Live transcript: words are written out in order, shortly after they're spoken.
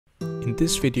In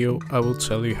this video, I will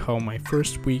tell you how my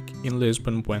first week in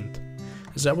Lisbon went.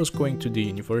 As I was going to the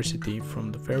university,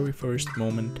 from the very first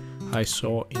moment I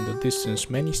saw in the distance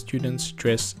many students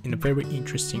dressed in a very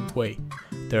interesting way.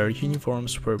 Their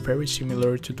uniforms were very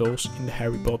similar to those in the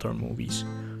Harry Potter movies.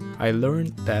 I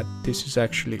learned that this is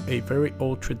actually a very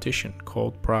old tradition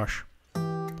called praxe.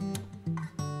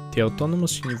 The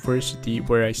autonomous university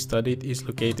where I studied is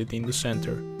located in the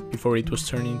center. Before it was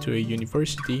turned into a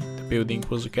university, the building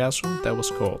was a castle that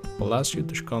was called Palácio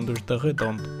dos Condes da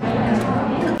Redonda.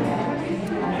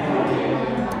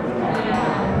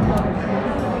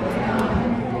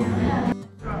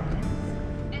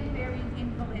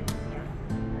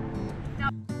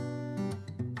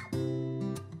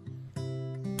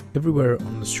 Everywhere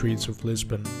on the streets of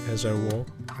Lisbon, as I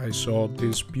walked, I saw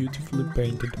these beautifully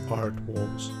painted art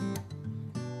walls.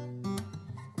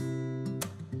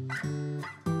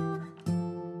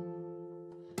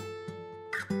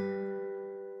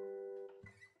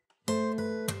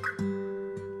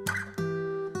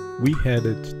 We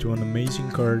headed to an amazing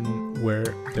garden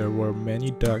where there were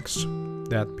many ducks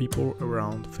that people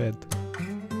around fed.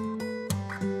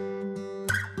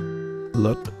 A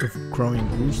lot of crowing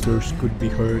roosters could be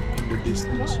heard in the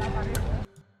distance.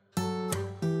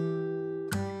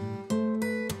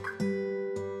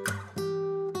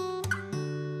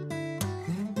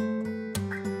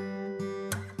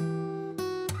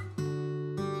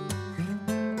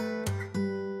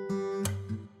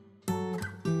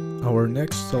 Our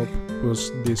next stop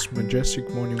was this majestic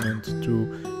monument to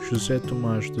José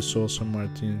Tomás de Sousa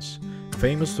Martins, a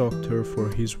famous doctor for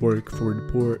his work for the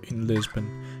poor in Lisbon.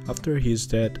 After his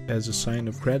death, as a sign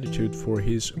of gratitude for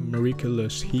his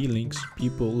miraculous healings,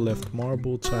 people left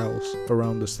marble tiles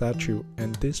around the statue,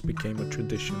 and this became a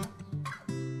tradition.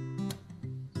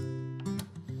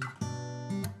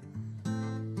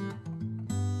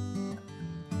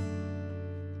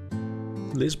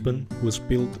 Lisbon was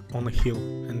built on a hill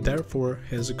and therefore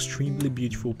has extremely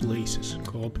beautiful places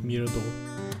called mirador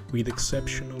with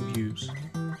exceptional views.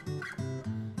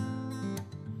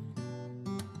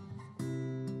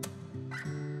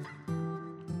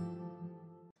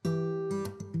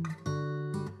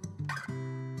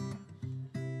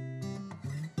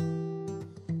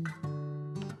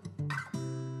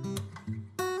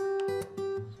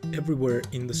 Everywhere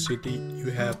in the city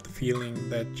you have the feeling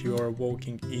that you are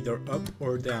walking either up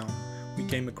or down. We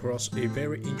came across a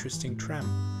very interesting tram,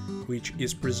 which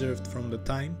is preserved from the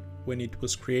time when it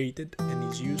was created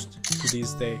and is used to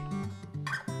this day.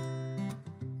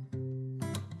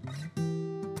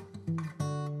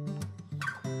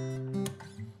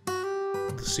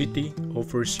 The city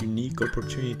offers unique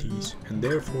opportunities and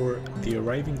therefore the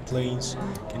arriving planes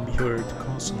can be heard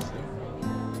constantly.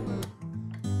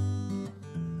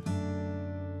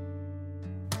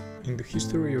 In the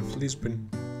history of Lisbon,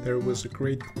 there was a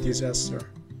great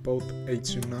disaster, both a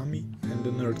tsunami and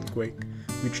an earthquake,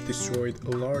 which destroyed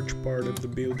a large part of the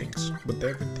buildings, but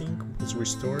everything was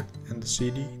restored and the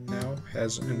city now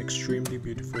has an extremely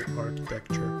beautiful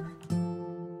architecture.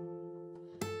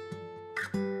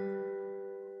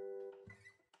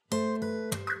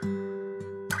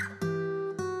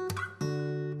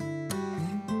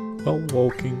 While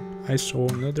walking, I saw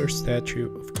another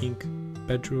statue of King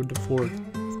Pedro IV.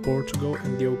 Portugal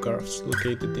and the Algarves,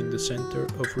 located in the center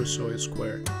of Rossio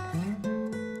Square.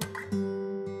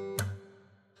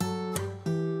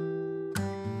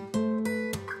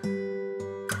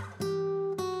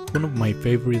 One of my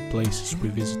favorite places we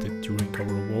visited during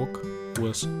our walk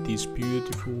was this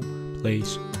beautiful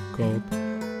place called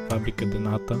Fábrica de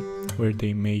Nata, where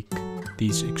they make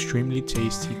this extremely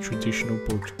tasty traditional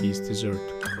Portuguese dessert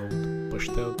called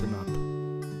pastel de nata.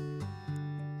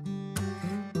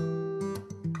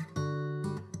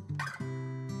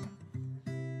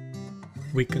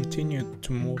 We continued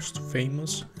to most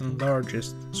famous and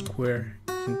largest square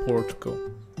in Portugal,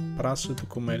 Praça do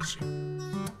Comércio.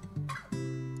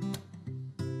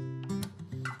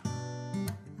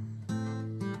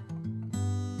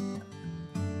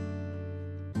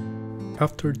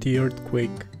 After the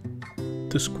earthquake,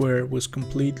 the square was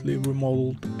completely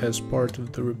remodeled as part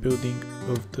of the rebuilding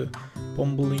of the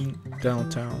Pombalin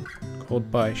downtown called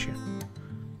Baixa.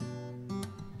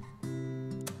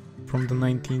 From the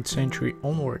 19th century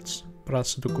onwards,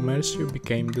 Praça do Comércio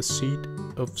became the seat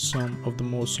of some of the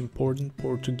most important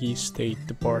Portuguese state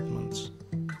departments.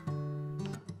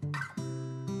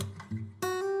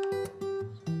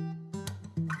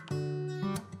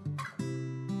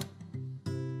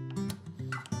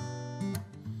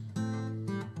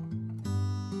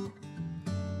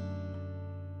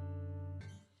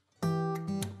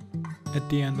 At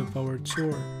the end of our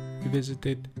tour, we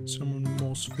visited some of the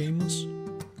most famous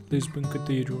Lisbon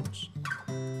cathedrals.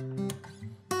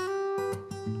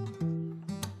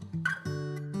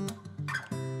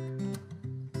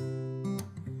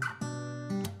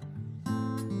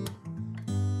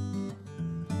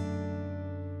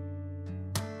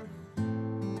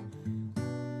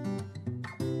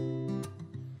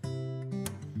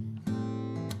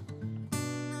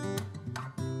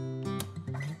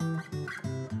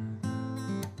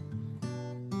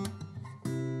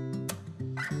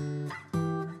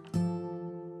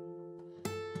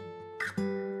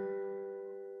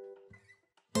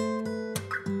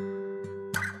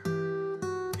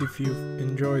 If you've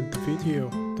enjoyed the video,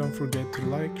 don't forget to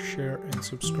like, share and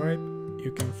subscribe.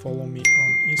 You can follow me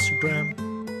on Instagram.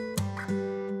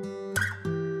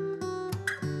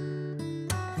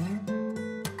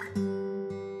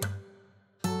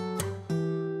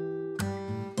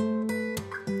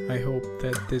 I hope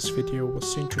that this video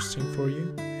was interesting for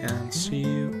you, and see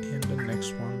you in the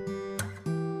next one.